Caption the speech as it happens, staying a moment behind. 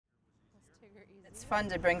It's fun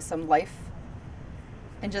to bring some life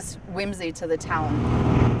and just whimsy to the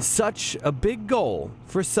town. Such a big goal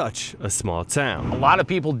for such a small town. A lot of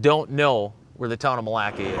people don't know where the town of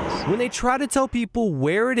Malacca is. When they try to tell people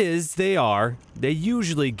where it is they are, they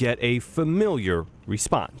usually get a familiar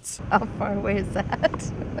response. How far away is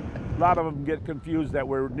that? A lot of them get confused that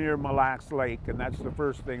we're near Mille Lacs Lake, and that's the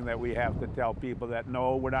first thing that we have to tell people, that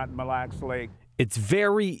no, we're not in Mille Lacs Lake. It's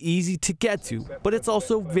very easy to get to, but it's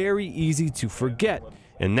also very easy to forget.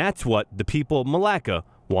 And that's what the people of Malacca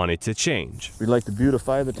wanted to change. We'd like to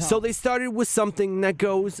beautify the town. So they started with something that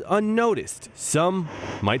goes unnoticed. Some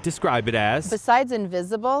might describe it as, Besides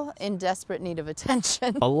invisible, in desperate need of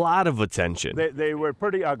attention. a lot of attention. They were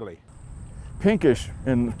pretty ugly. Pinkish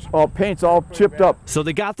and paint's all chipped up. So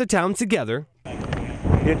they got the town together.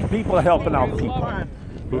 It's people helping out people.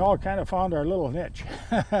 We all kind of found our little niche.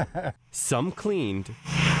 Some cleaned,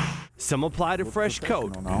 some applied a fresh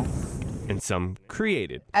coat, and some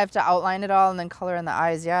created. I have to outline it all and then color in the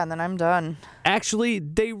eyes, yeah, and then I'm done. Actually,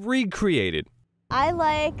 they recreated. I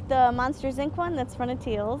like the Monsters Inc. one that's front of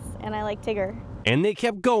Teals, and I like Tigger. And they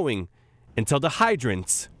kept going until the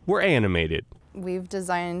hydrants were animated. We've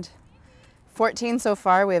designed 14 so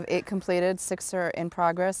far. We have 8 completed, 6 are in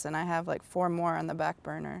progress, and I have like 4 more on the back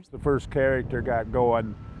burner. The first character got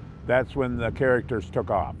going, that's when the characters took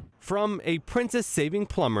off. From a princess saving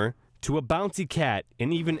plumber to a bouncy cat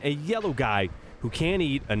and even a yellow guy who can't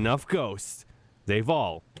eat enough ghosts, they've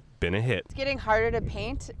all been a hit. It's getting harder to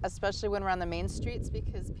paint, especially when we're on the main streets,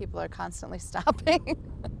 because people are constantly stopping.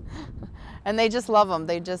 And they just love them.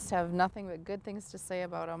 They just have nothing but good things to say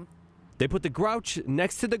about them. They put the grouch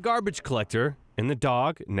next to the garbage collector and the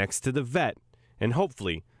dog next to the vet. And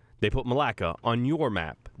hopefully they put Malacca on your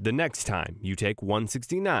map the next time you take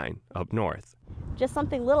 169 up north. Just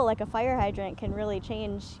something little like a fire hydrant can really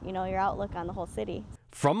change, your outlook on the whole city.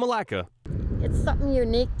 From Malacca, it's something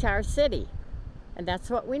unique to our city, and that's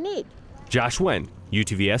what we need. Josh Nguyen,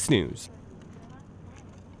 UTVS News.